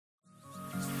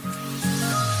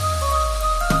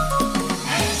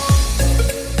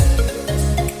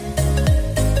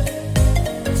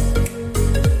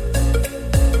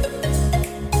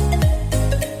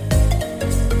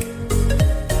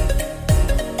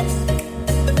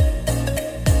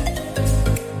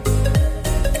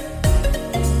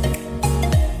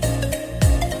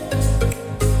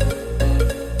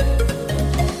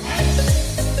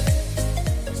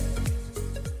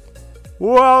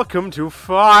Welcome to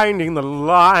Finding the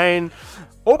Line.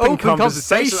 Open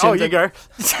conversation. Oh, you go.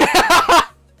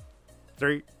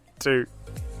 3, 2,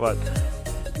 1.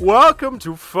 Welcome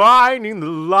to Finding the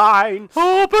Line.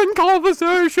 Open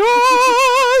conversation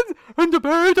and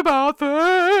debate about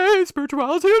faith,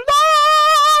 spirituality, and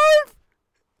life.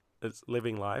 It's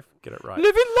living life. Get it right.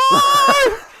 Living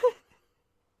life.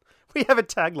 We have a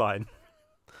tagline.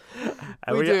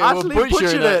 And we do. utterly We're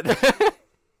butchered it.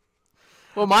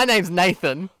 Well, my name's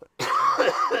Nathan.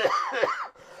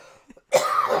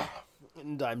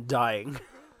 And I'm dying.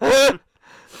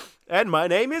 And my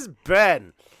name is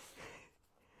Ben.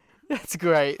 That's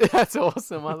great. That's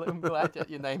awesome. I'm glad that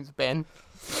your name's Ben.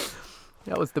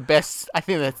 That was the best. I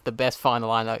think that's the best final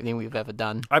line opening we've ever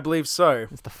done. I believe so.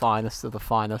 It's the finest of the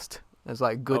finest. It's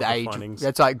like good Of the aged. finings.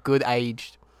 That's like good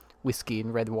aged whiskey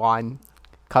and red wine,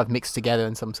 kind of mixed together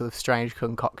in some sort of strange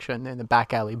concoction in a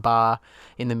back alley bar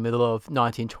in the middle of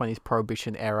 1920s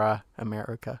Prohibition era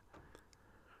America.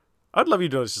 I'd love you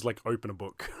to just like open a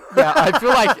book. Yeah, I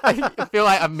feel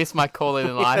like I've missed my calling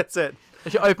in life. That's it. I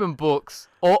should open books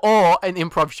or an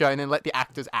improv show and then let the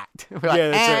actors act. Be like,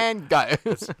 Yeah, that's it. and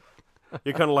go.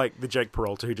 You're kind of like the Jake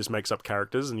Peralta who just makes up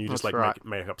characters and you just That's like right.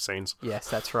 make up scenes. Yes,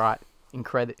 that's right.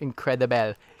 Incredible.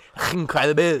 Incredible.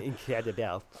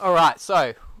 All right,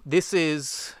 so this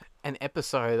is an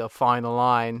episode of Final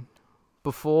Line.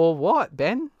 Before what,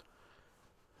 Ben?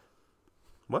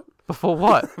 What? Before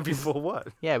what? Before what?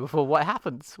 Yeah, before what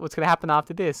happens? What's going to happen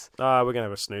after this? We're going to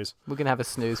have a snooze. We're going to have a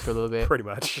snooze for a little bit. Pretty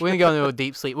much. We're going to go into a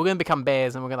deep sleep. We're going to become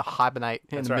bears and we're going to hibernate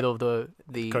in That's the right. middle of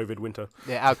the COVID winter.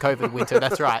 Yeah, our COVID winter.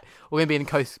 That's right. We're going to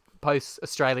be in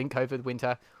post-Australian COVID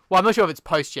winter. Well, I'm not sure if it's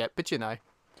post yet, but you know.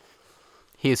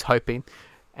 Here's hoping.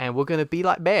 And we're going to be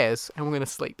like bears and we're going to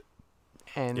sleep.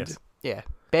 And Yes. yeah,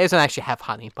 bears don't actually have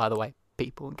honey, by the way,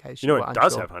 people, in case You know were what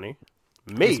does unsure. have honey?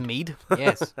 It's Mead. mead.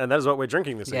 Yes. And that is what we're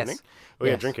drinking this Yes. evening. We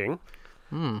are Yes. drinking...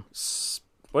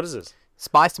 What is this?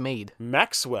 Spiced mead.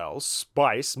 Maxwell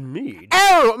Spice Mead.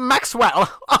 Oh, Maxwell.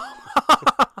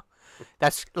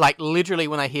 That's like literally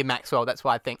when I hear Maxwell, that's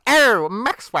why I think, oh,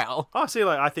 Maxwell. Oh, see,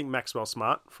 like I think Maxwell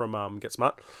Smart from Get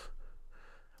Smart.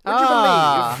 Would you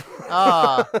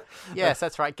believe? Yes,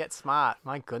 that's right. Get Smart.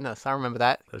 My goodness, I remember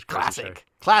that. That's a crazy show.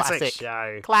 Classic.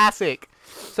 Show. Classic.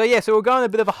 So yeah, so we're going a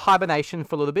bit of a hibernation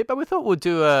for a little bit, but we thought we'd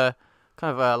do a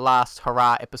kind of a last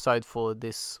hurrah episode for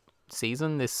this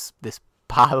season, this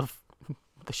part of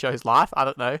the show's life. I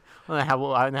don't know. I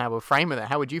don't know how we're framing it.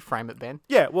 How would you frame it, Ben?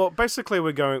 Yeah, well, basically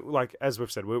we're going, like, as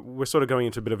we've said, we're sort of going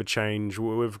into a bit of a change.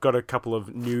 We've got a couple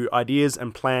of new ideas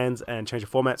and plans and change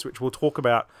of formats, which we'll talk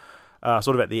about sort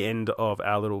of at the end of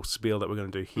our little spiel that we're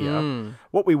going to do here.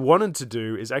 What we wanted to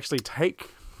do is actually take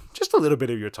just a little bit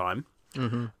of your time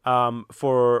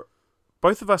for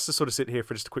both of us to sort of sit here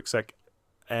for just a quick sec.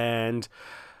 And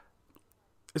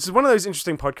this is one of those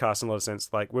interesting podcasts in a lot of sense,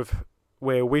 like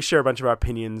where we share a bunch of our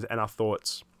opinions and our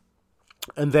thoughts.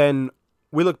 And then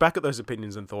we look back at those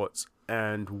opinions and thoughts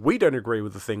and we don't agree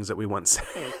with the things that we once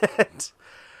said.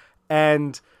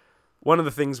 And one of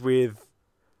the things with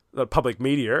the public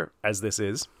media, as this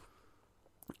is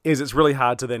it's really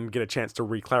hard to then get a chance to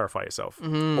re-clarify yourself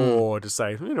or to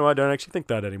say, I don't actually think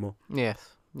that anymore.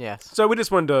 Yes. So we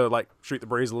just wanted to like shoot the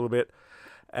breeze a little bit.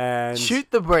 And Shoot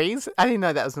the breeze? I didn't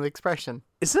know that was an expression.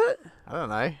 Is it? I don't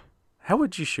know. How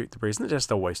would you shoot the breeze? Isn't it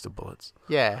just a waste of bullets?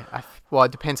 Yeah. Well,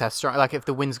 it depends how strong. Like if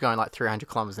the wind's going like 300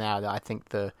 kilometers an hour, I think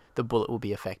the bullet will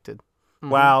be affected.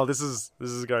 Wow, this is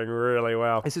going really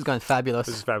well. This is going fabulous.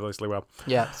 This is fabulously well.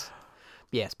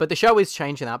 Yes, but the show is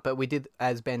changing up. But we did,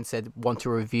 as Ben said, want to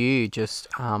review just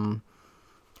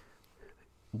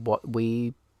what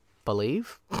we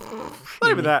believe.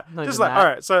 Not even that. Not Just even like, that. all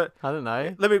right. So I don't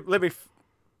know. let me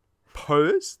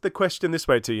pose the question this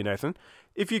way to you, Nathan.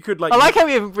 If you could, like, I like how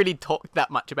we haven't really talked that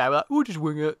much about it. Like, we'll just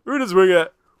wing it. we'll just wing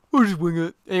it. We'll just wing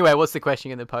it. Anyway, what's the question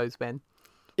you're going to pose, Ben?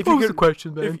 If What you was could, the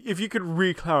question, Ben? if you could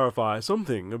re-clarify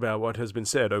something about what has been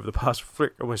said over the past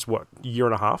almost year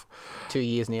and a half. 2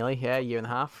 years nearly. Yeah, a year and a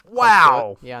half. Wow.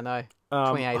 Close to it. Yeah, I know.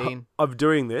 2018. Of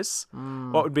doing this,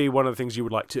 what would be one of the things you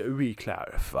would like to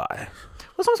re-clarify?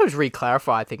 Well, sometimes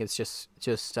re-clarify. I think it's just.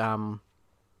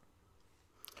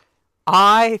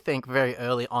 I think very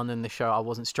early on in the show, I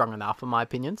wasn't strong enough in my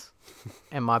opinions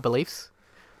and my beliefs,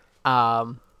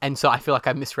 and so I feel like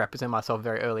I misrepresent myself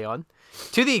very early on,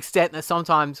 to the extent that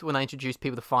sometimes when I introduce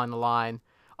people to Find the Line,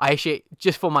 I actually,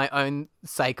 just for my own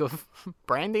sake of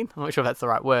branding, I'm not sure if that's the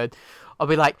right word, I'll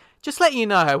be like, just let you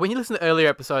know, when you listen to earlier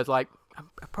episodes, like, I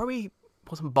probably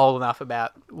wasn't bold enough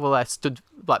about,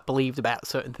 I believed about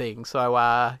certain things.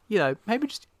 So, maybe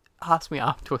just ask me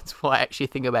afterwards what I actually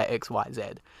think about X, Y, Z.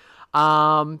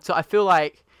 So I feel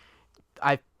like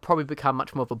I probably become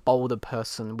much more of a bolder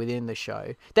person within the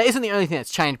show. That isn't the only thing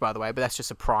that's changed, by the way, but that's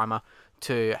just a primer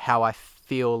to how I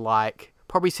feel like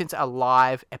probably since our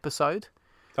live episode.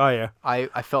 Oh yeah,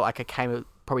 I felt like I came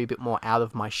probably a bit more out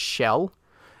of my shell.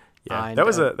 yeah. And, That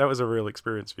was a real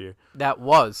experience for you. That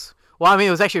was. Well, I mean,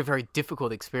 it was actually a very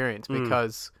difficult experience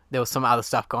because there was some other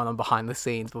stuff going on behind the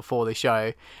scenes before the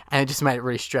show, and it just made it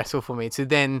really stressful for me to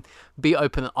then be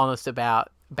open and honest about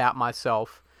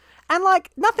myself. And, like,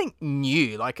 nothing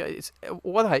new. Like,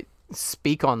 what I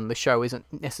speak on the show isn't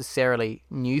necessarily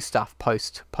new stuff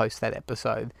post that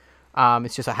episode.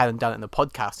 It's just I hadn't done it in the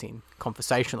podcasting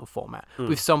conversational format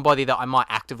with somebody that I might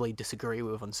actively disagree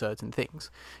with on certain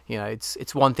things. You know,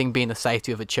 it's one thing being the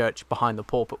safety of a church behind the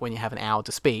pulpit when you have an hour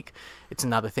to speak. It's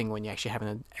another thing when you're actually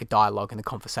having a dialogue and a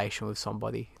conversation with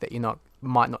somebody that you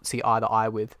might not see eye to eye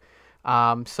with.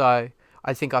 So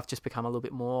I think I've just become a little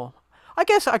bit more, I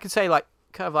guess I could say, like,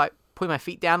 kind of like putting my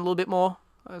feet down a little bit more.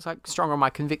 I was like stronger on my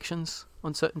convictions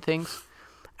on certain things.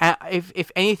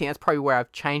 If anything, that's probably where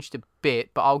I've changed a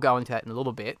bit, but I'll go into that in a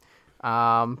little bit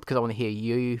because I want to hear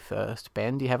you first,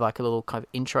 Ben. Do you have like a little kind of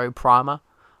intro primer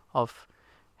of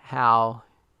how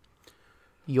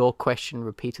your question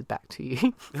repeated back to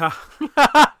you?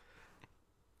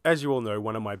 As you all know,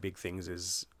 one of my big things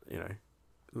is, you know,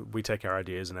 we take our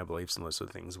ideas and our beliefs and those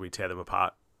sort of things, we tear them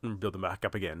apart and build them back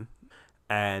up again.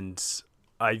 And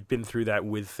I've been through that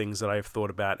with things that I've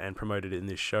thought about and promoted in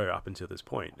this show up until this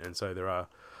point. And so there are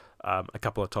a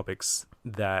couple of topics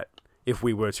that if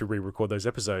we were to re-record those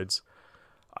episodes,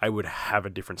 I would have a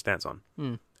different stance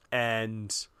on.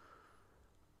 And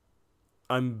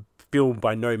I'm feel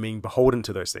by no means beholden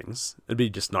to those things. It'd be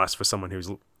just nice for someone who's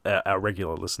our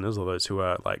regular listeners or those who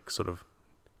are like sort of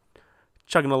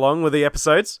chugging along with the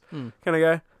episodes, kind of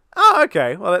go, oh,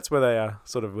 okay, well, that's where they are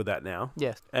sort of with that now.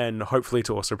 Yes. And hopefully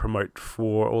to also promote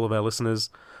for all of our listeners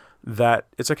that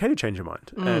it's okay to change your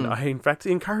mind. And I, in fact,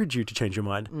 encourage you to change your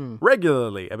mind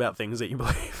regularly about things that you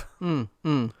believe.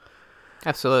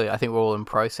 Absolutely. I think we're all in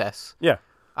process. Yeah.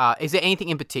 Is there anything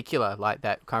in particular like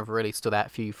that kind of really stood out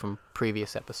for you from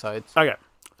previous episodes? Okay.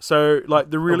 So,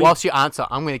 like, the really... Whilst you answer,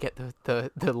 I'm going to get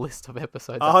the list of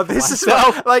episodes. Oh, this is...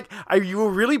 Like, you were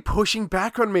really pushing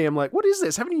back on me. I'm like, what is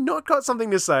this? Haven't you not got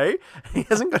something to say? He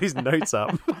hasn't got his notes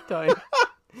up. Don't.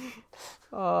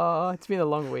 Oh, it's been a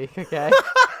long week, okay?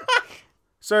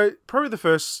 So, probably the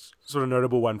first sort of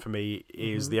notable one for me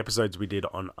is the episodes we did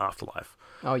on Afterlife.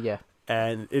 Oh, yeah.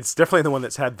 And it's definitely the one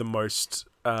that's had the most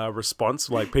response.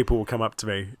 Like, people will come up to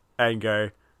me and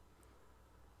go,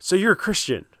 so you're a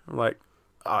Christian? I'm like,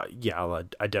 yeah, I'll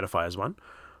identify as one.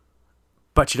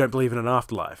 But you don't believe in an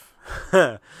afterlife.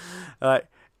 Like,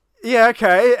 yeah,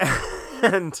 okay.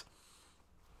 And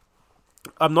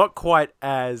I'm not quite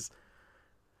as...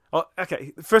 Oh,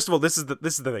 okay. First of all, this is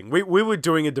the thing. We were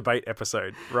doing a debate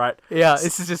episode, right? Yeah,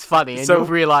 this is just funny, and you'll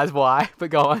realise why. But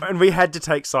go on. And we had to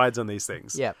take sides on these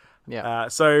things. Yeah, yeah.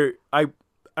 So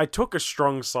I took a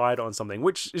strong side on something,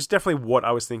 which is definitely what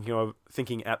I was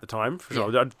thinking at the time. For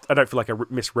sure. Yeah. I don't feel like I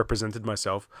misrepresented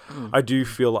myself. I do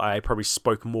feel I probably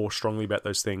spoke more strongly about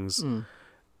those things in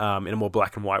a more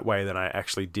black and white way than I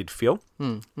actually did feel,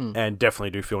 and definitely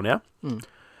do feel now.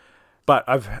 But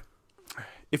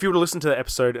if you were to listen to the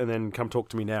episode and then come talk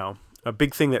to me now, a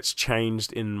big thing that's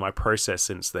changed in my process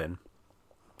since then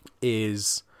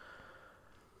is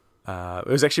it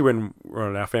was actually when we were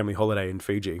on our family holiday in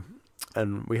Fiji,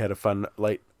 and we had a fun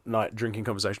late night drinking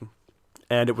conversation,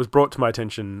 and it was brought to my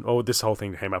attention, this whole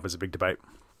thing came up as a big debate,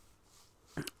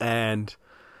 and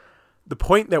the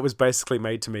point that was basically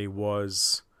made to me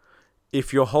was,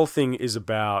 if your whole thing is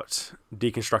about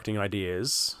deconstructing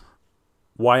ideas,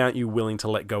 why aren't you willing to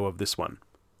let go of this one?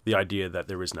 The idea that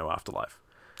there is no afterlife,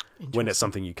 when it's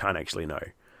something you can't actually know.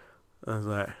 I was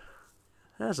like,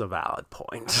 that's a valid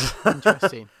point.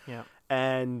 Interesting, yeah.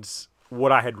 And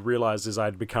what I had realized is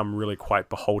I'd become really quite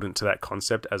beholden to that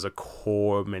concept as a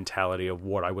core mentality of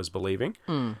what I was believing.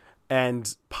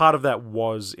 And part of that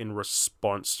was in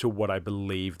response to what I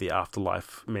believe the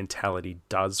afterlife mentality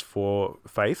does for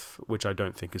faith, which I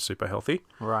don't think is super healthy.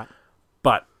 Right.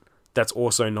 But that's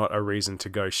also not a reason to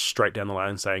go straight down the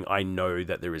line saying, I know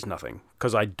that there is nothing.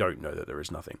 Because I don't know that there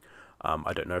is nothing.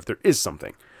 I don't know if there is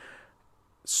something.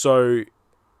 So,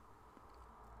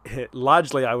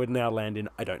 largely I would now land in,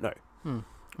 I don't know.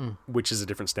 Which is a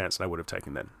different stance than I would have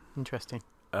taken then. Interesting.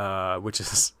 Which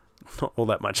is not all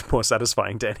that much more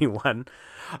satisfying to anyone.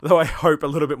 Though I hope a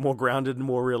little bit more grounded and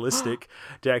more realistic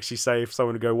to actually say, if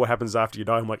someone would go, what happens after you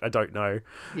die? I'm like, I don't know.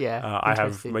 Yeah. I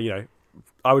have,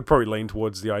 I would probably lean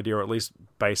towards the idea, or at least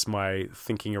base my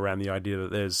thinking around the idea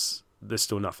that there's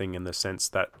still nothing, in the sense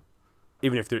that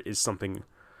even if there is something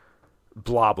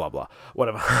blah blah blah,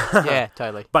 whatever. Yeah,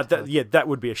 totally. But totally. that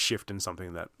would be a shift in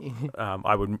something that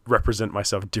I would represent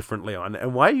myself differently on.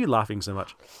 And why are you laughing so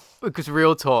much? Because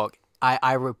real talk,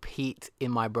 I repeat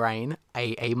in my brain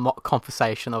a mock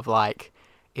conversation of like,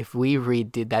 if we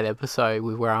redid that episode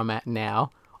with where I'm at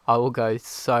now, I will go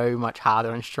so much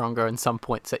harder and stronger in some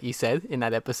points that you said in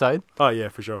that episode. Oh yeah,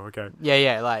 for sure. Okay.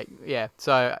 Yeah.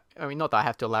 So I mean, not that I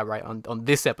have to elaborate on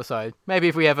this episode. Maybe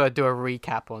if we ever do a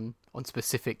recap on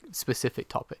specific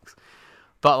topics.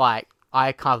 But like,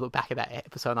 I kind of look back at that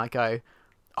episode and I go,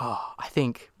 oh, I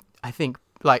think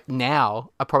like now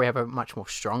I probably have a much more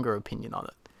stronger opinion on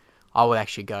it. I would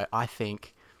actually go, I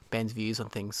think Ben's views on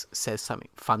things says something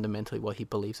fundamentally what he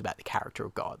believes about the character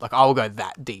of God. Like, I will go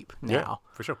that deep now. Yeah,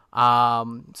 for sure.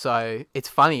 So it's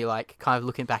funny, like, kind of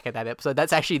looking back at that episode,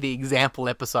 that's actually the example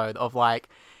episode of, like,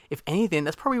 if anything,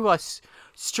 that's probably my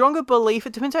stronger belief.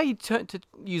 It depends how you turn to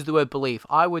use the word belief.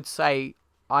 I would say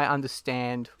I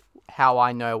understand how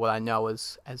I know what I know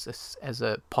as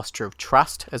a posture of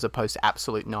trust as opposed to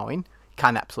absolute knowing. You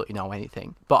can't absolutely know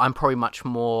anything. But I'm probably much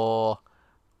more...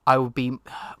 I would be...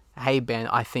 Hey, Ben,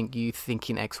 I think you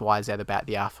thinking X, Y, Z about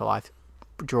the afterlife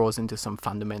draws into some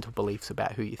fundamental beliefs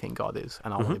about who you think God is,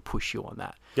 and I want to push you on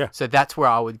that. Yeah. So that's where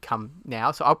I would come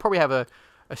now. So I'll probably have a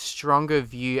stronger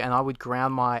view, and I would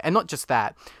ground my... And not just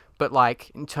that, but, like,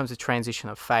 in terms of transition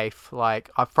of faith, like,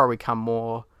 I've probably come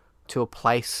more to a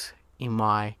place in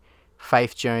my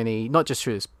faith journey, not just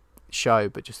through this show,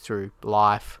 but just through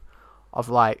life, of,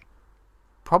 like,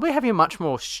 probably having a much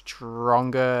more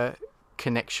stronger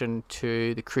connection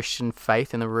to the Christian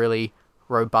faith in a really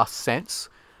robust sense.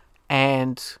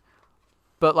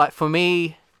 But like for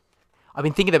me, I've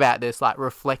been thinking about this, like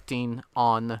reflecting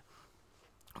on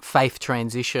faith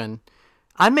transition.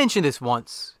 I mentioned this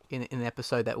once in an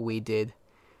episode that we did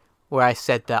where I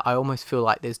said that I almost feel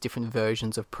like there's different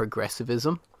versions of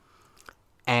progressivism,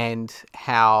 and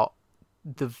how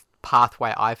the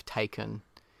pathway I've taken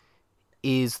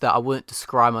is that I wouldn't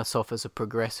describe myself as a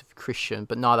progressive Christian,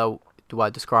 but neither do I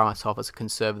describe myself as a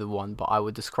conservative one, but I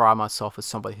would describe myself as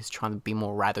somebody who's trying to be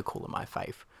more radical in my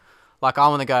faith. Like, I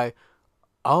want to go,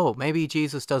 oh, maybe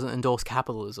Jesus doesn't endorse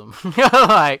capitalism.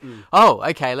 Oh,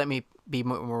 okay, let me be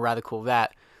more radical with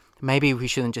that. Maybe we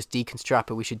shouldn't just deconstruct,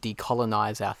 but we should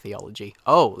decolonize our theology.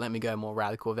 Oh, let me go more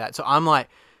radical with that. So I'm like,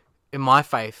 in my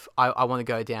faith, I want to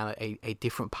go down a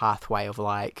different pathway of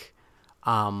like,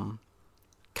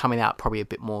 coming out probably a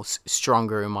bit more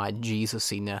stronger in my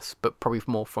Jesus-iness, but probably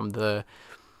more from the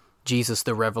Jesus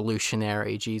the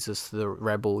revolutionary, Jesus the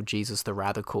rebel, Jesus the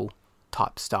radical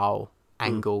type style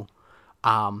angle.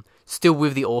 Still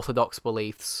with the orthodox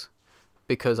beliefs,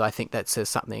 because I think that says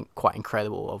something quite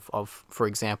incredible of, for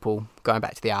example, going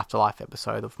back to the afterlife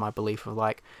episode, of my belief of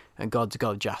like, and God's a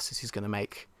God of justice. He's going to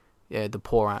make the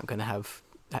poor aren't going to have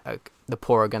the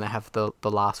poor are going to have the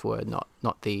last word, not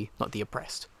the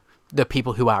oppressed. The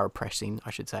people who are oppressing,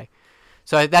 I should say.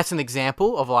 So that's an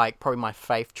example of like probably my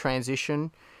faith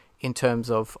transition in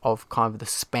terms of kind of the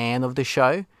span of the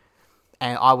show.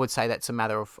 And I would say that's a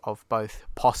matter of both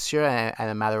posture and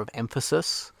a matter of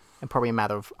emphasis, and probably a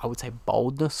matter of, I would say,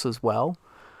 boldness as well.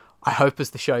 I hope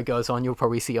as the show goes on, you'll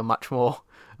probably see a much more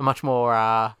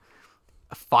feisty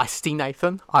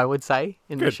Nathan, I would say,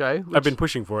 in the show. I've been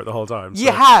pushing for it the whole time. So.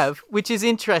 You have, which is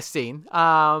interesting.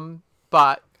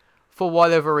 But for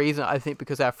whatever reason, I think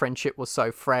because our friendship was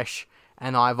so fresh,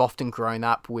 and I've often grown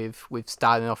up with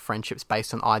starting off friendships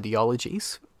based on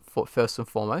ideologies, first and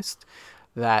foremost,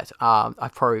 that I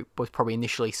was probably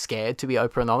initially scared to be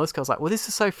open and honest, because I was like, well, this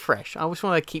is so fresh. I just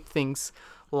want to keep things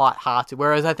lighthearted.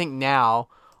 Whereas I think now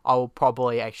I will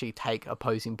probably actually take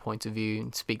opposing points of view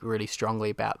and speak really strongly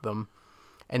about them.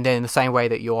 And then in the same way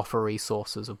that you offer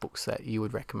resources of books that you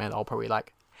would recommend, I'll probably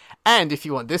like, and if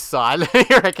you want this side, let me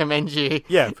recommend you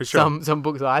for sure. some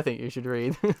books that I think you should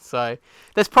read. So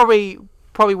that's probably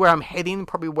where I'm heading,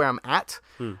 probably where I'm at.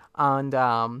 And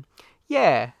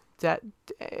that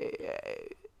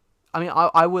I mean,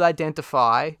 I would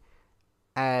identify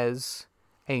as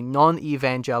a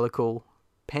non-evangelical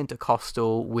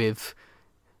Pentecostal with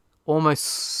almost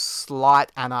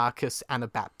slight anarchist,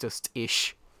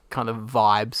 Anabaptist-ish kind of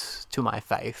vibes to my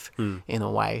faith in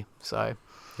a way. So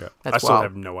yeah, I still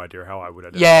have no idea how I would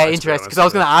identify. Yeah, interesting, because I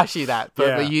was going to ask you that,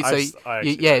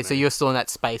 but so you're still in that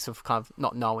space of kind of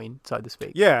not knowing, so to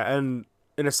speak. Yeah, and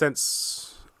in a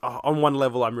sense, on one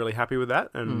level, I'm really happy with that,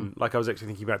 and like I was actually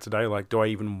thinking about today, like, do I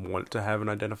even want to have an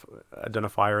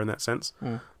identifier in that sense?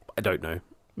 I don't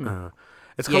know.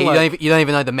 It's kind of like, you don't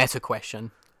even know the meta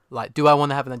question. Like, do I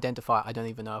want to have an identifier? I don't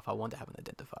even know if I want to have an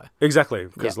identifier. Exactly,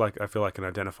 because like I feel like an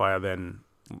identifier then...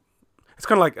 It's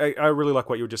kind of like, I really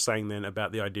like what you were just saying then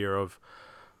about the idea of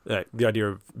the idea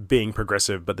of being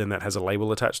progressive, but then that has a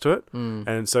label attached to it.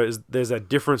 And so there's a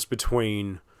difference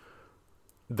between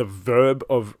the verb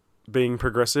of being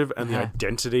progressive and the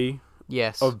identity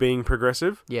Yes. of being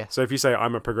progressive. Yes. So if you say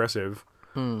I'm a progressive,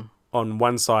 on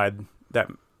one side that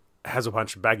has a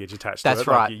bunch of baggage attached to it. That's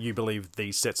right. Like you believe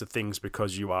these sets of things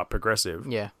because you are progressive.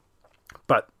 Yeah.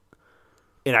 But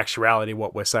in actuality,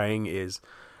 what we're saying is,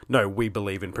 no, we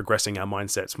believe in progressing our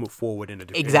mindsets, move forward in a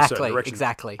certain direction.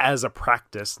 Exactly. As a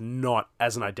practice, not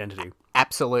as an identity.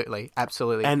 Absolutely.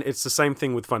 And it's the same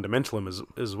thing with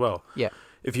fundamentalism as well. Yeah.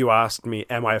 If you asked me,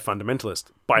 am I a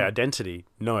fundamentalist? By identity,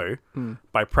 no.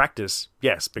 By practice,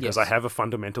 yes, because I have a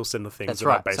fundamental set of things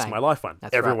I base my life on.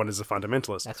 Everyone is a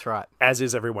fundamentalist. That's right. As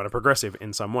is everyone a progressive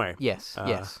in some way. Yes.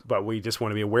 But we just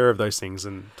want to be aware of those things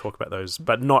and talk about those,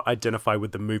 but not identify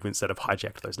with the movements that have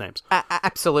hijacked those names.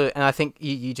 Absolutely. And I think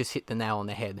you just hit the nail on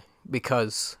the head.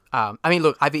 Because, I mean,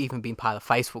 look, I've even been part of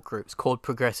Facebook groups called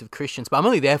Progressive Christians, but I'm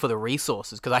only there for the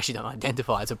resources because I actually don't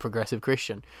identify as a progressive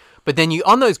Christian. But then you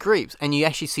on those groups and you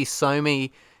actually see so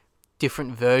many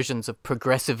different versions of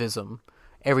progressivism,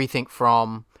 everything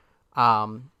from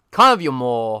kind of your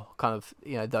more kind of,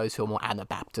 those who are more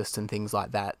Anabaptist and things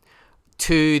like that,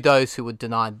 to those who would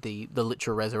deny the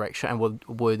literal resurrection and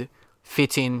would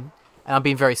fit in. And I'm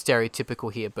being very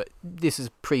stereotypical here, but this is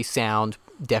pretty sound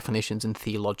definitions in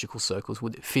theological circles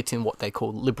would fit in what they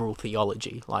call liberal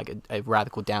theology, like a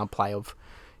radical downplay of,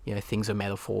 things are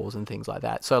metaphors and things like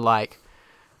that. So, like,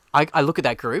 I look at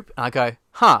that group and I go,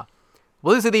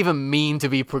 what does it even mean to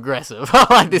be progressive?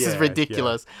 Like, this is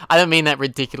ridiculous. Yeah. I don't mean that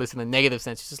ridiculous in a negative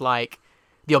sense. It's just like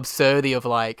the absurdity of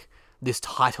like this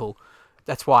title.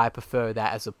 That's why I prefer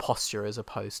that as a posture as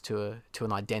opposed to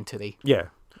an identity. Yeah.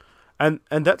 And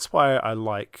that's why I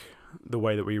like the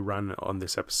way that we run on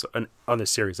this episode, on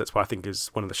this series. That's why I think is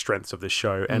one of the strengths of this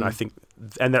show. And I think,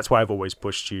 and that's why I've always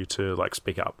pushed you to like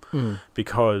speak up,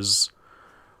 because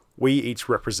we each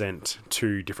represent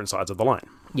two different sides of the line.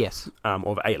 Yes.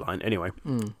 Of a line anyway.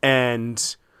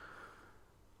 And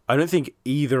I don't think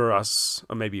either of us,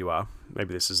 or maybe you are,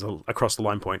 maybe this is across the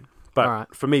line point.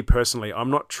 But for me personally, I'm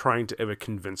not trying to ever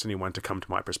convince anyone to come to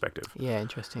my perspective. Yeah,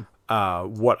 interesting.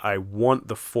 What I want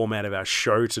the format of our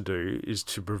show to do is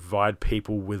to provide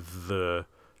people with the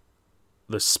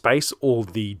space or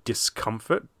the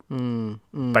discomfort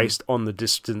based on the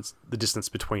distance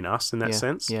between us in that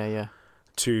sense. Yeah.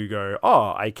 To go,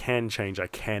 I can change. I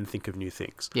can think of new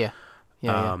things. Yeah.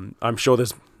 I'm sure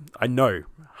I know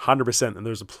 100%, and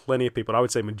there's plenty of people, I would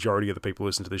say majority of the people who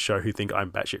listen to this show who think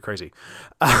I'm batshit crazy.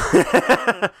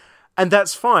 And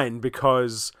that's fine,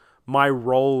 because my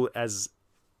role as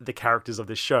the characters of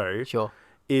this show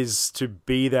is to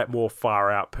be that more far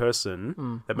out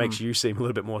person that makes you seem a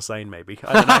little bit more sane, maybe.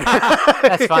 I don't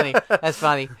know. That's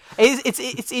funny.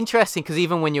 It's interesting, because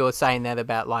even when you were saying that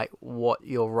about like what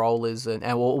your role is and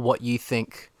what you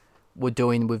think we're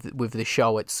doing with the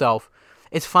show itself,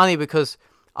 it's funny because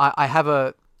I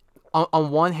have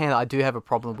on one hand, I do have a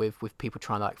problem with people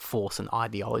trying to like force an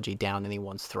ideology down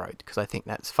anyone's throat, because I think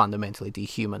that's fundamentally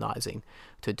dehumanizing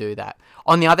to do that.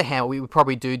 On the other hand, we would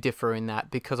probably do differ in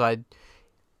that, because it's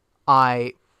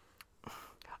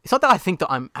not that I think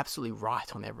that I'm absolutely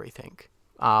right on everything,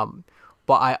 but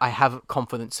I have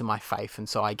confidence in my faith, and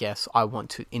so I guess I want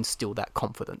to instill that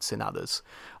confidence in others.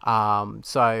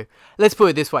 So let's put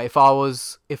it this way: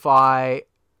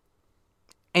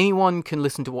 anyone can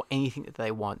listen to anything that they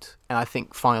want, and I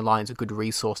think Fine Line is a good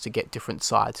resource to get different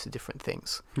sides to different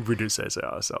things. We do say so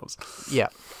ourselves. Yeah.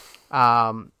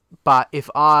 But if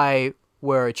I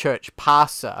were a church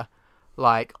pastor,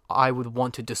 like, I would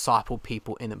want to disciple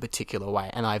people in a particular way,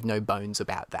 and I have no bones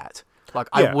about that. Like,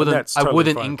 I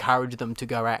wouldn't encourage them to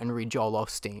go out and read Joel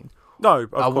Osteen. No,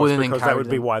 of course, because that would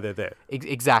be why they're there.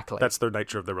 Exactly. That's the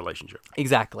nature of the relationship.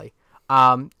 Exactly.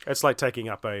 It's like taking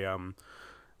up a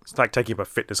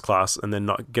fitness class and then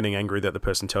not getting angry that the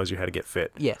person tells you how to get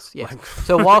fit. Yes.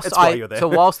 So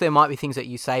whilst there might be things that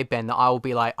you say, Ben, that I will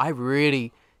be like, I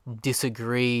really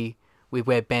disagree with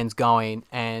where Ben's going,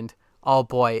 and oh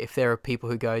boy, if there are people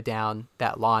who go down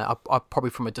that line, I probably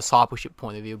from a discipleship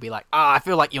point of view be like, I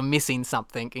feel like you're missing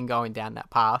something in going down that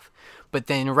path. But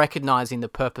then recognizing the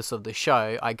purpose of the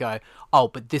show, I go,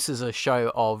 but this is a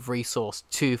show of resource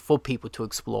for people to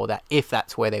explore that if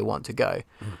that's where they want to go.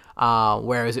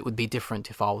 Whereas it would be different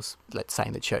if I was, let's say,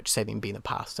 in the church setting being a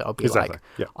pastor. I'd be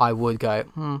I would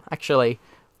go, actually,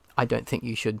 I don't think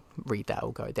you should read that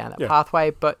or go down that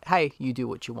pathway. But hey, you do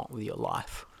what you want with your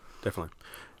life. Definitely.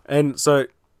 And so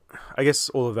I guess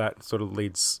all of that sort of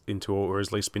leads into, or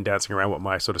at least been dancing around, what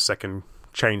my sort of second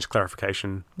change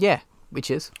clarification. Yeah,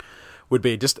 which is? Would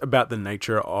be just about the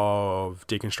nature of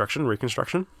deconstruction,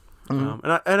 reconstruction.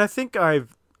 And I think I'm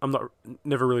not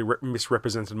never really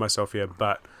misrepresented myself here,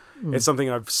 but it's something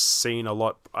I've seen a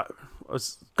lot. I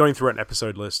was going through an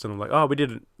episode list, and I'm like, oh, we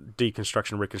did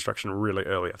deconstruction, reconstruction really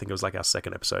early. I think it was like our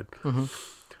second episode. Mm-hmm.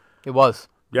 It was.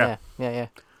 Yeah. Yeah.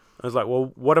 I was like,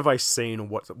 well, what have I seen, or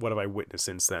what have I witnessed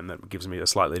since then that gives me a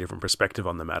slightly different perspective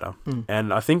on the matter?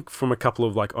 And I think from a couple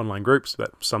of like online groups,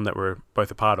 some that we're both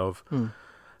a part of,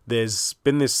 there's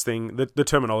been this thing. The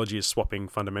terminology is swapping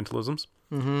fundamentalisms.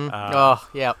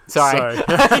 Mm-hmm. Yeah. Sorry. So,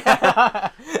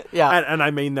 yeah. And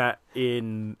I mean that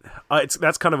in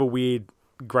that's kind of a weird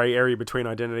grey area between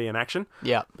identity and action.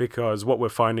 Yeah. Because what we're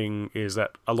finding is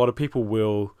that a lot of people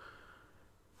will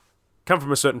come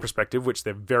from a certain perspective, which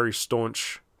they're very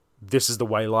staunch. This is the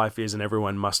way life is, and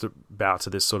everyone must bow to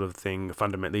this sort of thing.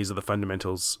 These are the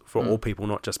fundamentals for all people,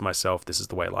 not just myself. This is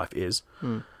the way life is.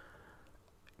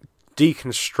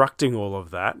 Deconstructing all of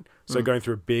that, so going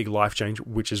through a big life change,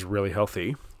 which is really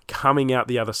healthy, coming out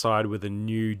the other side with a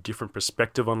new, different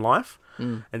perspective on life,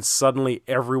 and suddenly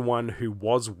everyone who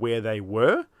was where they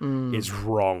were is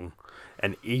wrong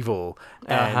and evil,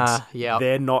 and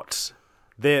they're not.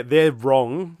 They're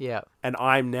wrong, and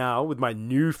I'm now, with my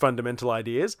new fundamental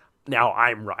ideas, now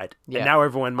I'm right. Yeah. And now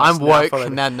everyone must I'm woke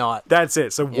and they're not. That's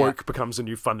it. So woke becomes a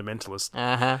new fundamentalist.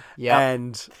 Yeah.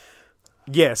 And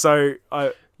so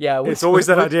it's always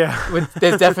that idea.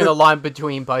 There's definitely a line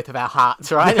between both of our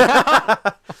hearts, right?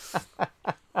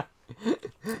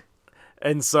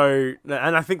 And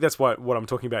I think that's what I'm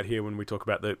talking about here when we talk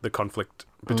about the conflict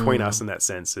between us in that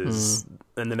sense is,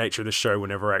 and the nature of the show,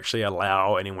 whenever I actually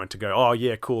allow anyone to go, oh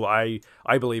yeah, cool, I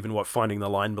believe in what Finding the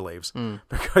Line believes,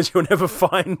 because you'll never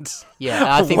find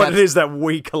I think what it is that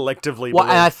we collectively believe.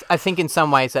 And I think in some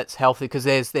ways that's healthy, because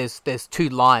there's two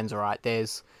lines, right?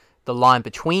 There's the line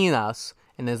between us,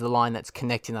 and there's the line that's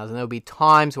connecting us, and there'll be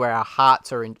times where our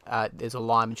hearts are in, there's a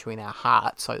line between our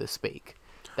hearts, so to speak.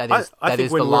 I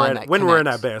think when we're in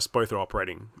our best, both are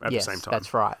operating at the same time.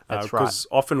 That's right. Because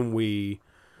often we're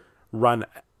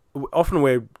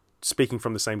speaking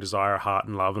from the same desire, heart,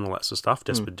 and love, and all that sort of stuff,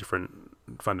 just with different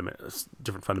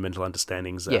fundamental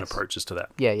understandings and approaches to that.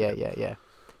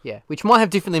 Yeah. Which might have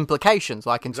different implications,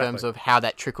 like in terms of how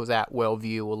that trickles out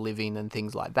worldview or living and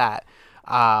things like that.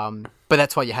 But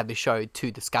that's why you have the show,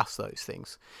 to discuss those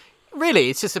things. Really,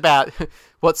 it's just about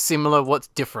what's similar, what's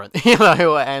different,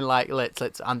 and like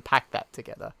let's unpack that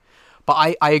together.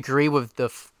 But I agree with the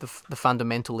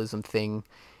fundamentalism thing.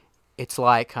 It's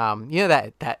like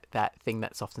that thing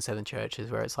that's often said in churches,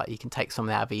 where it's like you can take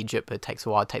someone out of Egypt, but it takes a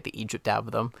while to take the Egypt out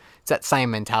of them. It's that same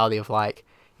mentality of like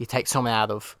you take someone out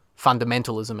of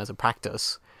fundamentalism as a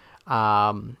practice,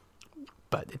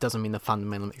 but it doesn't mean the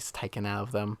fundamental is taken out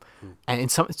of them. And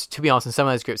to be honest, in some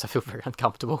of those groups, I feel very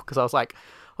uncomfortable, because I was like,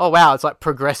 oh wow, it's like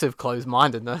progressive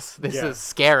closed-mindedness. This is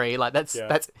scary. Like that's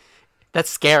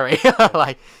scary.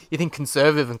 Like you think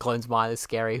conservative and closed-minded is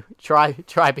scary. Try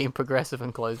being progressive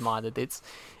and closed-minded. It's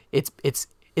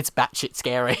batshit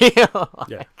scary.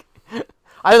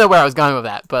 I don't know where I was going with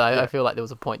that, but I feel like there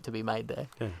was a point to be made there.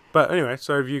 Yeah. But anyway,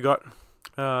 so have you got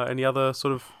any other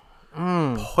sort of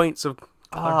points of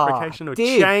clarification or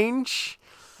change?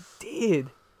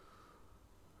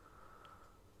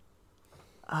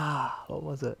 What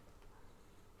was it?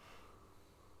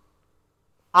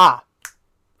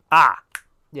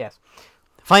 Yes.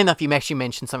 Funny enough, you actually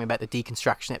mentioned something about the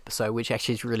deconstruction episode, which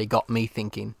actually has really got me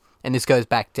thinking. And this goes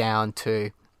back down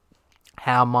to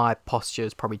how my posture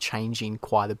is probably changing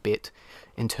quite a bit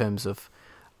in terms of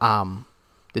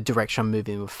the direction I'm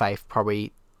moving with faith,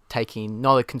 probably taking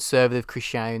not a conservative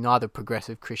Christianity, neither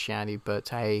progressive Christianity,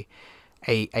 but a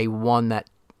one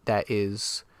that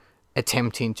is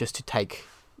attempting just to take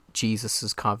Jesus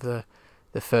as kind of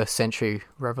the first century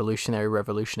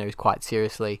revolutionaries quite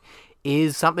seriously,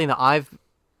 is something that I've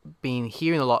been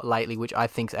hearing a lot lately, which I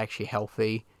think is actually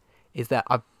healthy, is that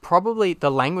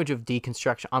the language of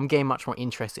deconstruction, I'm getting much more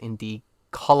interested in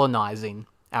decolonizing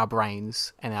our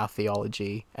brains and our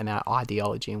theology and our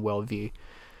ideology and worldview,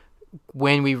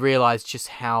 when we realize just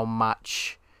how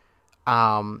much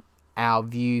our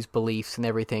views, beliefs, and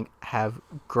everything have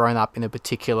grown up in a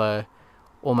particular,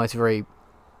 almost very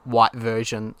white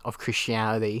version of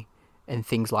Christianity and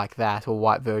things like that, or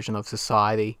white version of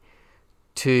society,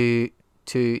 to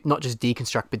not just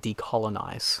deconstruct but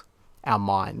decolonize our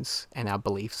minds and our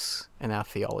beliefs and our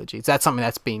theologies. That's something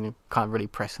that's been kind of really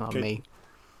pressing on me.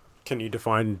 Can you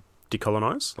define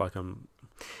decolonize?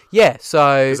 Yeah,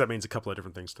 so... because that means a couple of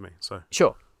different things to me. So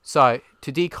sure. So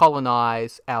to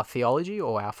decolonize our theology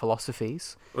or our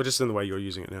philosophies... or just in the way you're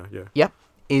using it now, yeah. Yep.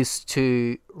 Is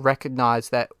to recognize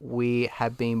that we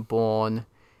have been born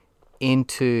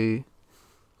into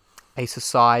a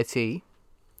society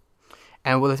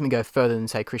and well, let me go further than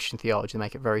say Christian theology,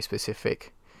 make it very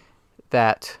specific,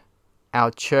 that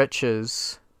our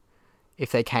churches,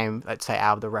 if they came, let's say,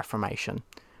 out of the Reformation,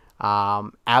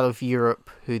 out of Europe,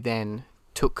 who then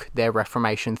took their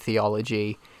Reformation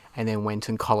theology and then went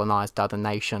and colonized other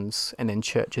nations, and then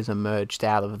churches emerged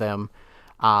out of them,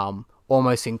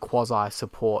 almost in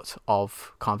quasi-support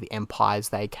of kind of the empires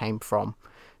they came from,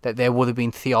 that there would have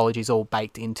been theologies all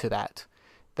baked into that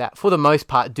for the most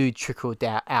part do trickle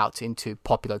out into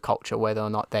popular culture, whether or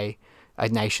not a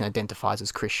nation identifies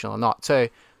as Christian or not. So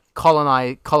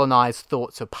colonized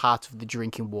thoughts are part of the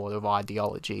drinking water of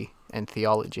ideology and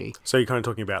theology. So you're kind of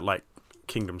talking about like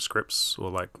kingdom scripts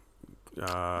or like...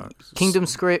 kingdom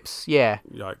scripts, yeah.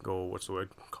 Like, or what's the word?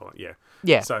 Yeah.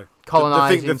 Yeah. So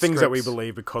colonizing the things that we scripts.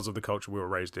 believe because of the culture we were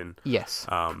raised in. Yes.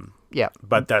 Yeah.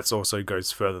 But that's also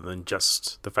goes further than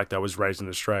just the fact that I was raised in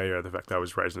Australia, or the fact that I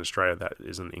was raised in Australia that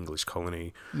is an English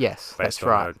colony. Yes, based that's on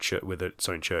right. with its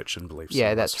own church and beliefs.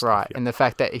 Yeah, and that's stuff, right. yeah. And the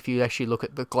fact that if you actually look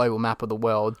at the global map of the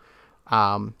world,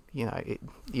 either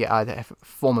have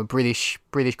former British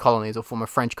colonies or former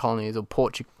French colonies or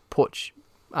Portuguese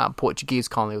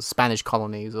colonies or Spanish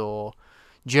colonies or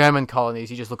German colonies.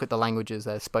 You just look at the languages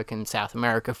that are spoken in South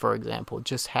America, for example,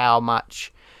 just how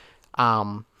much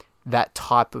that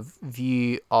type of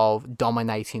view of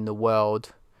dominating the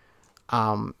world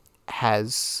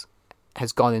has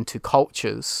gone into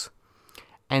cultures,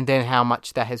 and then how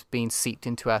much that has been seeped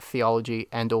into our theology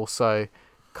and also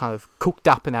kind of cooked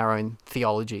up in our own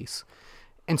theologies.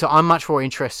 And so I'm much more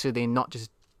interested in not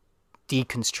just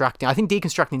deconstructing. I think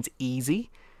deconstructing is easy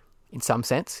in some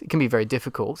sense. It can be very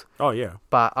difficult. Oh, yeah.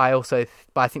 But I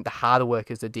think the harder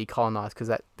work is to decolonize, because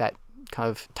that kind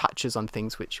of touches on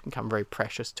things which become very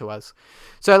precious to us.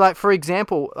 So, like, for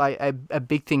example, like a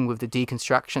big thing with the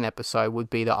deconstruction episode would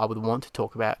be that I would want to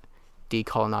talk about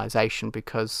decolonization,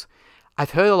 because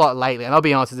I've heard a lot lately, and I'll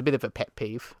be honest, it's a bit of a pet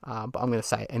peeve, but I'm going to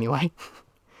say it anyway.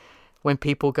 When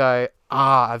people go,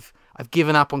 I've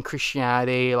given up on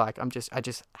Christianity, like I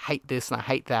just hate this and I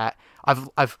hate that.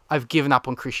 I've given up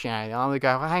on Christianity. And I'm gonna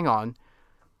go, well, hang on.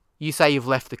 You say you've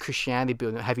left the Christianity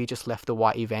building, have you just left the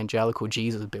white evangelical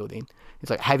Jesus building?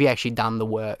 It's like, have you actually done the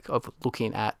work of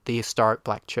looking at the historic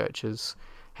black churches?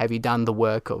 Have you done the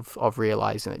work of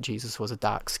realizing that Jesus was a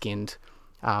dark-skinned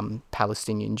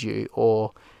Palestinian Jew?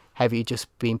 Or have you just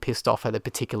been pissed off at a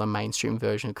particular mainstream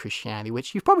version of Christianity,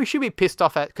 which you probably should be pissed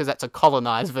off at because that's a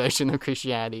colonized version of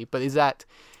Christianity? But is that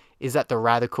the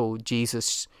radical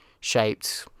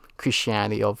Jesus-shaped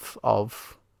Christianity of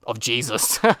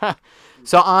Jesus?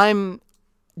 So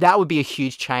that would be a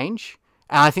huge change,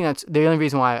 and I think that's the only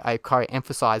reason why I kind of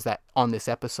emphasize that on this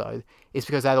episode is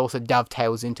because that also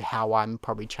dovetails into how I'm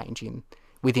probably changing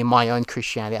within my own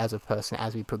Christianity as a person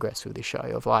as we progress through the show.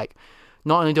 Of like,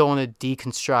 not only do I want to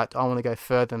deconstruct, I want to go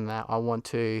further than that. I want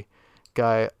to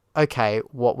go, okay,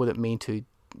 what would it mean to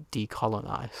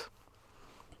decolonize?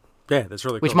 Yeah, that's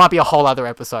really cool. Which might be a whole other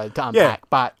episode to unpack,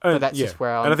 but that's just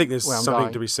where I'm. And I think there's something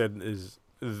something to be said is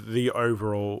the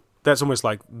overall. That's almost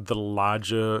like the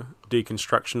larger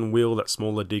deconstruction wheel, that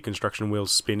smaller deconstruction wheel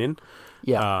spinning.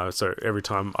 Yeah. So every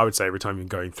time you're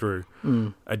going through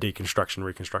a deconstruction,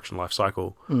 reconstruction life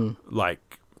cycle,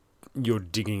 like you're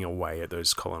digging away at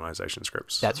those colonization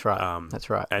scripts. That's right.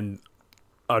 That's right. And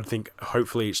I'd think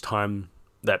hopefully each time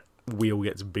that wheel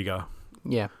gets bigger,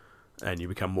 yeah, and you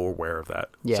become more aware of that.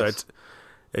 Yes. So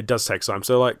it does take time.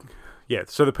 So like, yeah.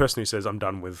 So the person who says I'm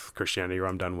done with Christianity or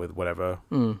I'm done with whatever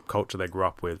culture they grew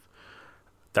up with,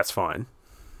 that's fine.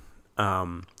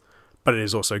 But it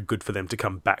is also good for them to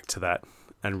come back to that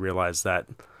and realize that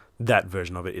that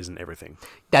version of it isn't everything.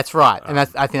 That's right. And I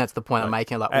think that's the point I'm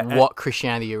making, like what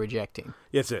Christianity you're rejecting.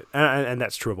 That's it. And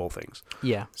that's true of all things.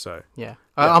 Yeah. So, yeah.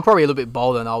 I'm probably a little bit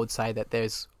bolder, and I would say that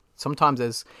sometimes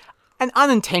there's, and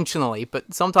unintentionally,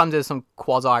 but sometimes there's some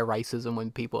quasi-racism when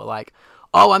people are like,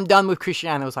 oh, I'm done with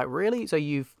Christianity. I was like, really? So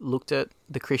you've looked at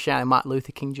the Christianity, Martin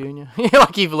Luther King Jr.?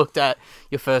 Like, you've looked at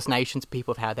your First Nations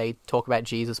people, of how they talk about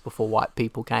Jesus before white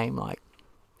people came. Like,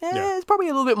 there's probably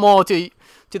a little bit more to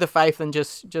the faith than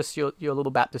just your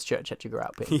little Baptist church that you grew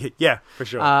up in. Yeah, for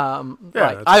sure. I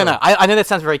don't know. I know that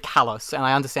sounds very callous, and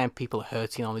I understand people are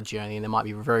hurting on the journey, and there might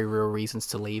be very real reasons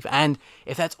to leave. And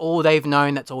if that's all they've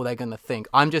known, that's all they're going to think.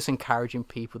 I'm just encouraging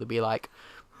people to be like,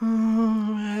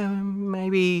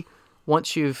 maybe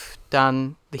once you've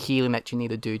done the healing that you need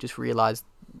to do, just realize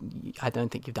I don't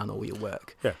think you've done all your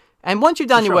work. Yeah. And once you've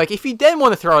done your work, if you then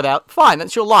want to throw it out, fine,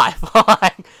 that's your life.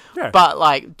 But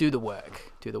like, do the work.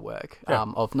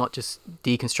 Of not just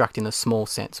deconstructing in a small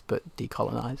sense, but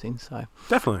decolonizing. So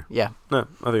definitely. Yeah. No,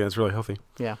 I think that's really healthy.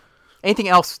 Yeah. Anything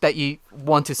else that you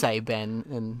want to say,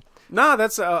 Ben? No,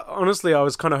 that's honestly, I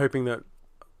was kind of hoping that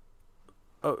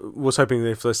was hoping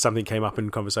if there's something came up in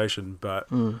conversation, but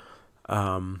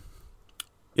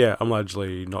yeah, I'm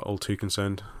largely not all too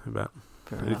concerned about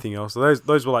anything else.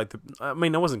 Those were like I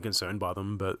mean, I wasn't concerned by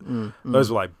them, but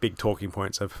those were like big talking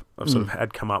points I've sort of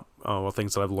had come up, or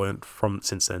things that I've learned from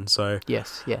since then. So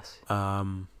yes.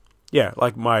 Yeah,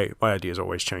 like my ideas are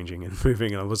always changing and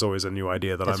moving, and there's always a new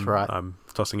idea that I'm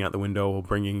tossing out the window or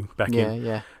bringing back in.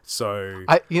 Yeah. So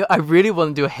I really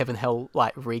want to do a Heaven Hell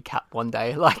like recap one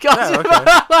day. Like, yeah, okay.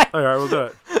 Like, all right, we'll do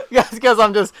it.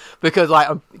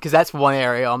 Because that's one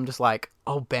area I'm just like,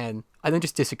 oh Ben, I don't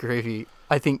just disagree with you.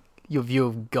 I think your view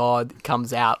of God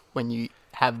comes out when you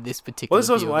have this particular. Well, this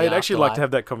was I'd actually like to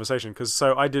have that conversation, because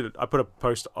I put a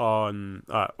post on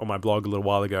my blog a little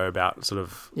while ago about sort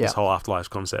of this whole afterlife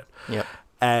concept. Yep.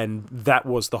 And that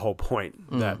was the whole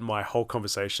point. That my whole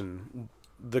conversation,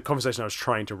 the conversation I was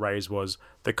trying to raise was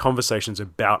the conversations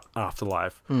about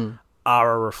afterlife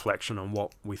are a reflection on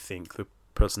what we think the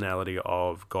personality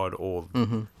of God or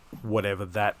whatever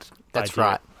that's idea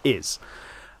right. is.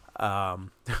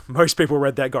 Most people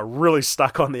read that, got really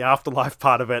stuck on the afterlife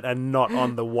part of it and not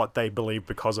on the what they believe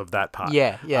because of that part.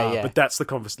 Yeah. But that's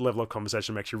the level of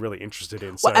conversation I'm actually really interested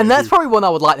in. Well, and that's probably one I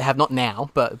would like to have, not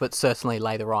now, but certainly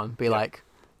later on. Be like,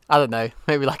 I don't know,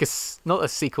 maybe like not a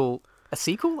sequel. A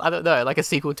sequel? I don't know, like a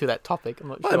sequel to that topic. I'm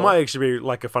not sure. It might actually be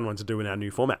like a fun one to do in our new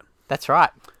format. That's right.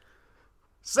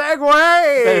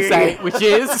 Segway! Better say, which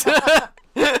is...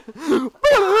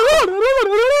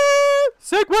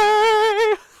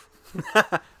 Segway!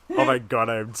 Oh my god,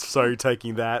 I'm so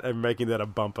taking that and making that a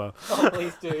bumper. Oh,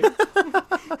 please do.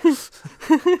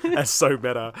 That's so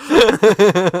better.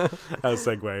 As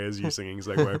Segway, as you singing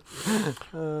Segway.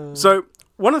 So,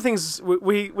 one of the things,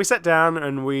 we sat down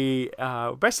and we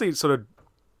basically sort of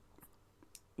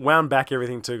wound back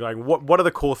everything to going, what are the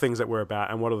core things that we're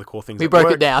about and what are the core things we that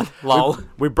broke it down. Lol.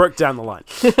 We broke down the line.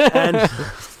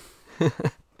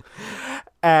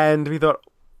 And we thought,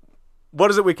 what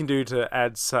is it we can do to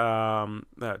add some,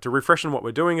 to refreshen what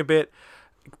we're doing a bit,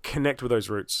 connect with those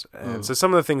roots? And so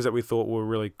some of the things that we thought were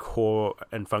really core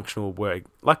and functional were,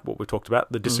 like what we talked about,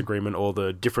 the disagreement or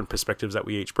the different perspectives that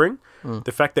we each bring.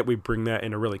 The fact that we bring that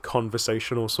in a really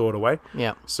conversational sort of way.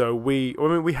 Yeah. So we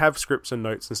have scripts and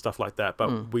notes and stuff like that,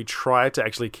 but we try to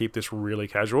actually keep this really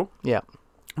casual. Yeah.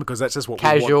 Because that's just what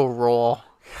casual, we want. raw.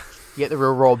 You get the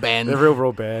real raw Ben. The real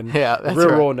raw Ben. Yeah, that's real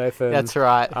right. raw Nathan. That's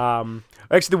right.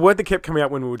 Actually, the word that kept coming out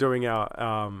when we were doing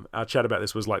our chat about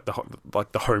this was like the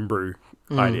homebrew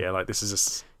idea. Like this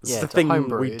is the thing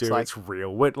we do. It's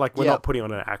real. We're not putting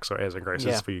on an acts or airs and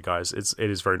graces for you guys. It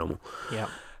is very normal. Yeah.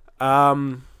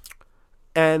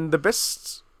 And the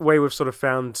best way we've sort of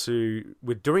found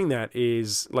with doing that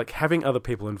is like having other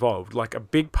people involved. Like a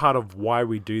big part of why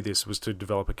we do this was to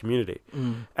develop a community,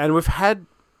 and we've had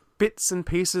bits and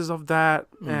pieces of that,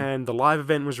 and the live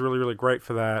event was really, really great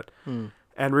for that.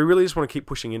 And we really just want to keep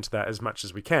pushing into that as much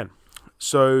as we can.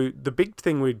 So the big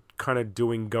thing we're kind of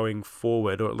doing going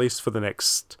forward, or at least for the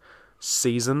next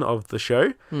season of the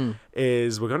show,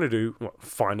 is we're going to do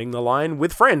Finding the Line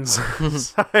with friends.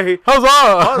 So,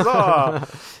 huzzah!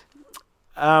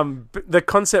 The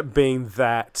concept being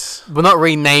that we're not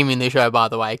renaming the show, by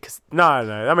the way, because no,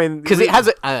 I mean, because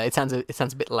it sounds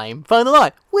a bit lame. Find the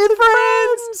Line with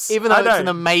friends, even though it's an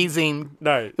amazing.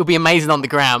 No, it'll be amazing on the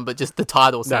ground, but just the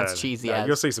title sounds cheesy. No,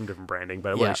 you'll see some different branding,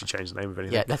 but it won't actually change the name of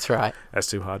anything. Yeah, that's right. That's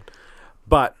too hard.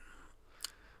 But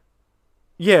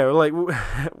yeah, like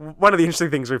one of the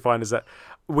interesting things we find is that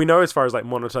we know as far as like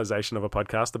monetization of a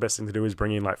podcast, the best thing to do is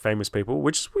bring in like famous people,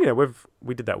 which we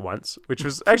did that once, which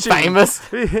was actually famous.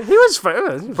 He was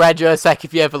famous. Brad Jursak,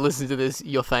 if you ever listen to this,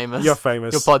 you're famous. You're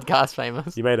famous. Your podcast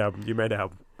famous. You made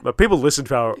album. But people listen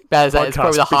to our podcast. It's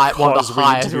probably one of the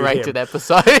highest rated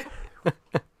episodes.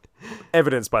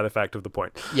 Evidenced by the fact of the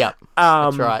point. Yeah,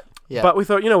 that's right. Yeah. But we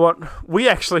thought, you know what? We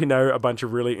actually know a bunch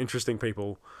of really interesting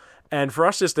people. And for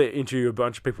us just to interview a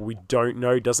bunch of people we don't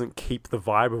know doesn't keep the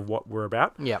vibe of what we're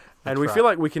about. Yeah. And we feel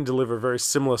like we can deliver very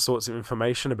similar sorts of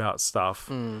information about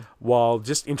stuff while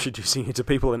just introducing it to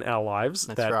people in our lives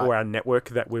or our network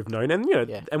that we've known. And,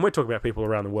 and we're talking about people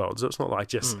around the world. So it's not like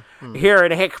just here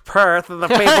in Hick Perth are the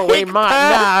people we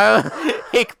might know.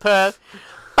 Hick Perth.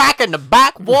 Back in the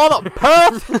backwater,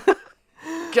 Perth.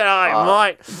 G'day,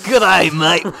 mate. G'day,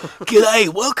 mate. G'day.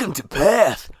 Welcome to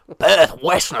Perth. Perth,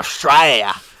 Western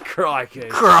Australia. Crikey,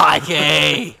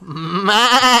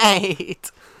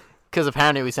 mate. Because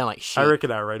apparently we sound like shit. I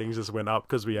reckon our ratings just went up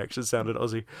because we actually sounded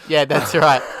Aussie. Yeah, that's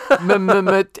right.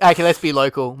 Okay, let's be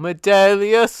local.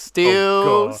 Medallia,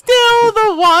 still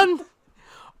the one.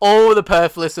 All the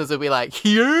Perth listeners will be like,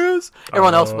 yes.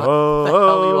 Everyone else, what the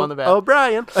hell are you on about? Oh,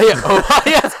 Brian. Oh, yeah. Oh,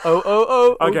 yes.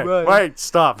 Oh. Okay, Brian. wait,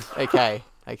 stop. Okay.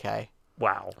 Okay.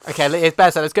 Wow. Okay, it's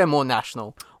better. So let's go more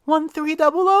national.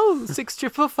 1300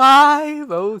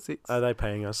 6556. Are they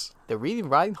paying us? The reading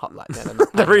writing hotline. No, they're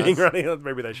not The paying reading us. running.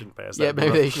 Maybe they shouldn't pay us. Yeah,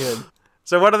 maybe they should.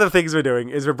 So one of the things we're doing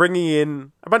is we're bringing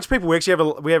in a bunch of people. We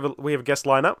actually have a guest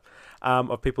lineup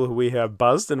of people who we have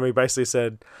buzzed, and we basically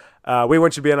said we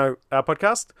want you to be on our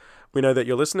podcast. We know that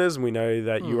you're listeners, and we know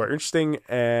that you are interesting,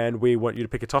 and we want you to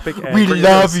pick a topic. And We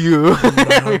love you.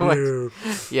 you.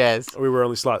 Yes. We were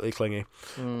only slightly clingy,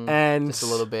 and Just a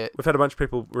little bit. we've had a bunch of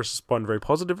people respond very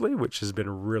positively, which has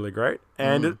been really great.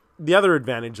 And the other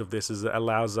advantage of this is it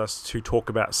allows us to talk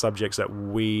about subjects that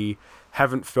we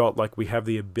haven't felt like we have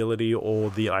the ability or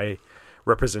the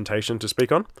representation to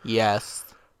speak on. Yes.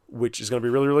 Which is going to be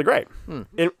really, really great.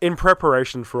 In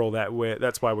preparation for all that,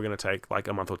 that's why we're going to take like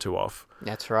a month or two off.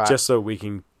 That's right. Just so we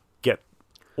can get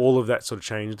all of that sort of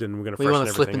changed, and we're going to freshen we want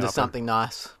to slip everything into up something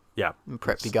nice yeah. and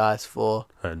prep you guys for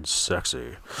And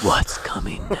sexy. what's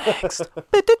coming next.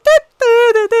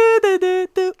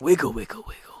 Wiggle, wiggle,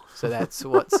 wiggle. So that's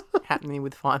what's happening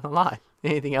with Final Line.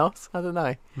 Anything else? I don't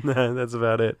know. No, that's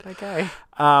about it. Okay.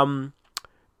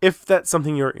 If that's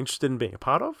something you're interested in being a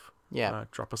part of, Yeah.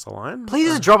 drop us a line. Please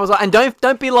just drop us a line. And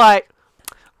don't be like,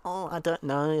 oh, I don't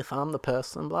know if I'm the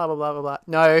person, blah, blah, blah, blah, blah.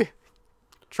 No.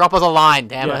 Drop us a line,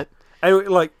 damn it.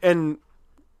 And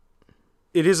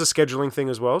it is a scheduling thing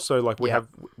as well. So like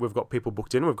we've got people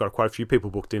booked in. We've got quite a few people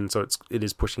booked in. So it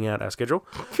is pushing out our schedule.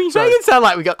 You make it sound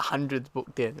like we got hundreds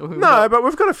booked in. No, but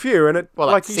we've got a few, and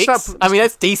like you six? start. I mean,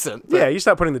 that's decent. Yeah, you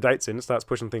start putting the dates in, it starts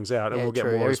pushing things out, and Yeah, we'll get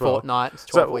true. more Every as well. fortnight, it's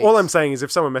 12 So weeks. all I'm saying is,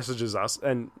 if someone messages us,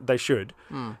 and they should,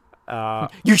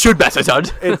 You should message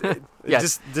us.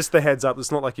 Yes. Just the heads up.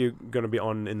 It's not like you're going to be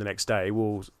on in the next day.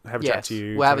 We'll have a chat to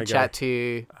you. We'll have a kinda chat to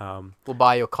you. We'll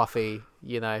buy your coffee,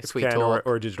 sweet talk.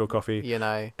 or a digital coffee.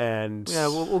 And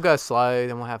we'll go slow,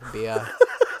 then we'll have a beer.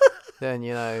 Then,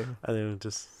 and then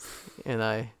just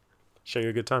show you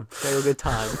a good time. show you a good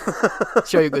time.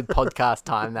 Show you a good podcast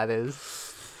time, that is.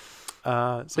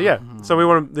 So we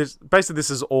want to. Basically, this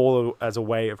is all as a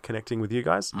way of connecting with you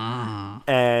guys,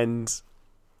 and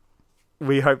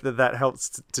we hope that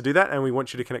helps to do that. And we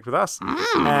want you to connect with us.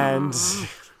 And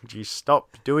you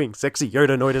stop doing sexy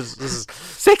Yoda noises.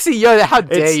 Sexy Yoda, how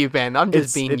dare you, Ben? I'm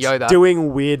just being it's Yoda.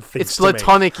 Doing weird things. It's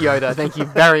platonic Yoda. Thank you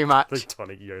very much.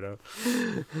 Platonic Yoda.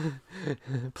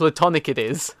 Platonic it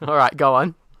is. All right, go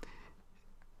on.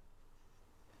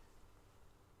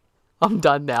 I'm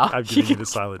done now. I've given you the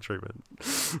silent treatment.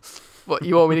 What,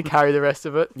 you want me to carry the rest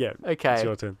of it? Yeah. Okay. It's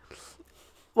your turn.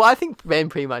 Well, I think Ben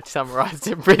pretty much summarised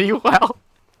it pretty well.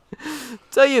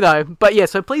 So, but yeah,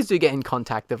 so please do get in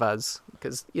contact with us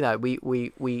because,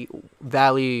 we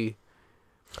value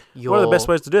your... What are the best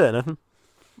ways to do that, Nathan?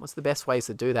 What's the best ways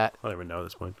to do that? I don't even know at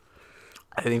this point.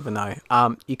 I don't even know.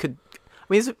 You could...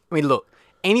 look,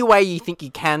 any way you think you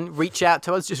can reach out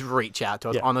to us, just reach out to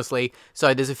us, honestly.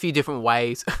 So there's a few different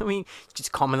ways.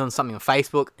 Just comment on something on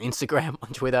Facebook, Instagram,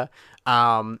 on Twitter.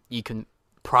 You can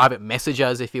private message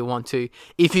us if you want to.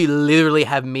 If you literally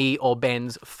have me or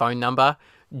Ben's phone number,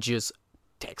 just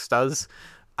text us.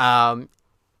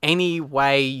 Any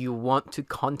way you want to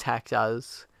contact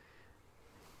us,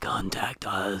 contact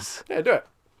us. Yeah, do it.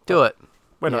 Do it.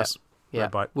 We're nice. Yeah. No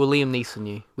bite. We'll Liam Neeson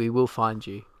you. We will find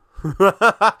you.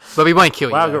 But we won't kill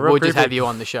you. Wow, Though. real We'll just creepy. have you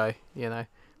on the show,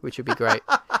 which would be great.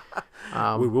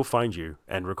 We will find you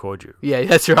and record you Yeah,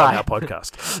 that's on right. our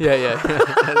podcast. Yeah,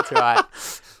 that's right.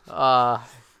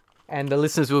 And the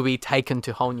listeners will be taken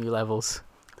to whole new levels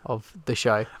of the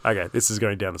show. Okay, this is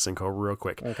going down the sinkhole real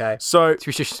quick. Okay. So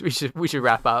We should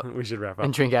wrap up we should wrap up.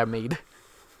 and drink our mead.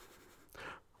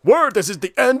 Word, this is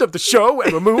the end of the show,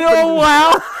 and we're moving. Oh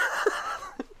wow!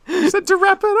 You said to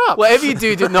wrap it up. Whatever you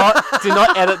do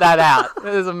not edit that out.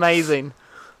 That is amazing.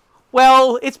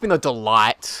 Well, it's been a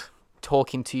delight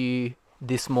talking to you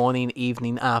this morning,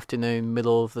 evening, afternoon,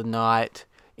 middle of the night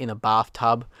in a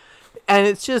bathtub. And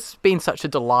it's just been such a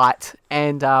delight.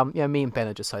 And, me and Ben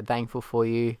are just so thankful for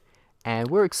you.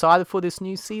 And we're excited for this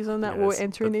new season that we're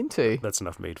entering into. That's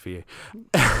enough mead for you.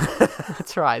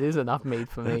 That's right. There's enough mead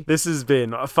for me. This has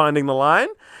been Finding the Line,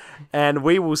 and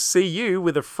we will see you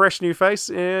with a fresh new face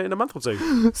in a month or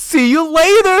two. See you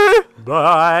later!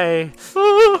 Bye.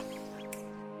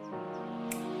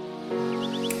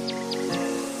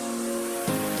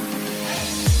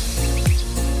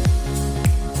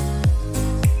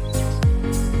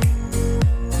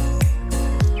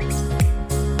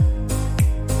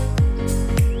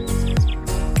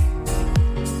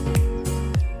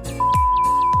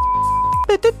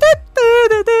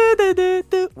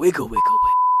 Wiggle, wiggle, wiggle.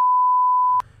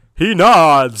 He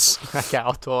nods. Okay,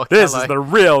 I'll talk. This Hello. is the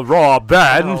real raw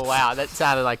band. Oh wow, that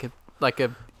sounded like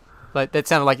a Like that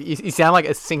sounded like you sound like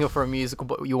a singer for a musical,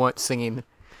 but you weren't singing.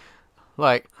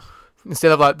 Like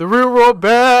instead of like the real raw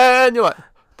band, you're like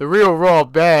the real raw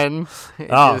band.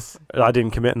 I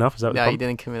didn't commit enough. Is that no? You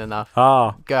didn't commit enough.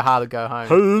 Ah, go hard or go home.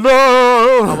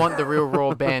 hello. I want the real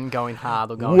raw band going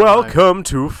hard or going home. Welcome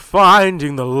to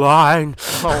Finding the Line.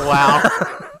 Oh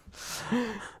wow.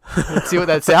 Let's see what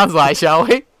that sounds like, shall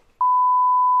we?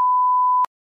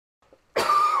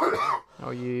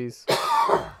 I'll use.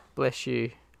 Bless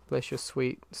you. Bless your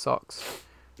sweet socks.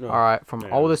 Oh, all right, from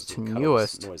oldest to cut all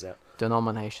newest this noise out.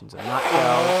 denominations of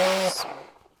nutshell.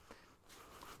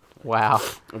 Wow.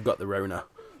 I've got the Rona.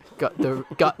 Got the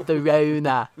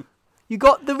Rona. You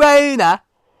got the Rona.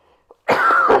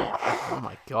 Oh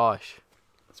my gosh.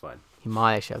 That's fine. You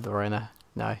might actually have the Rona.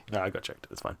 No. No, I got checked.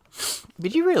 That's fine.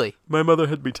 Did you really? My mother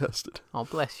had me tested. Oh,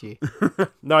 bless you.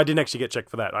 No, I didn't actually get checked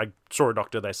for that. I saw a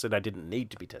doctor. They said I didn't need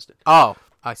to be tested. Oh,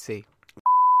 I see.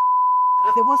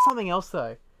 There was something else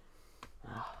though.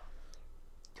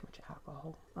 Too much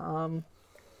alcohol. Oh,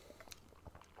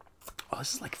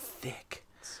 this is like thick.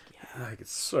 Yeah, like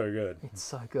it's so good. It's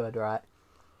so good, right?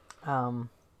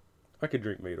 I could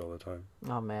drink meat all the time.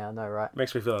 Oh man, I know, right?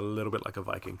 Makes me feel a little bit like a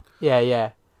Viking. Yeah,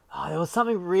 yeah. Oh, there was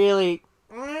something really.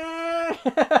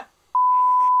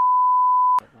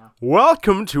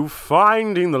 Welcome to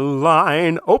Finding the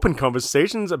Line. Open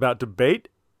conversations about debate.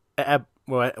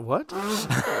 What?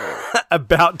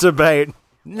 About debate.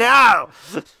 No!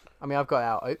 I mean, I've got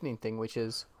our opening thing, which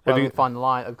is Have where you- we find the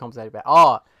line, open conversation about.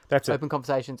 Oh, That's it. open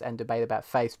conversations and debate about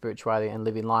faith, spirituality, and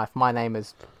living life. My name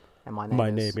is. And my name My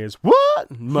is. name is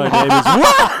what? My name is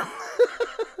what?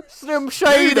 Slim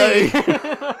Shady!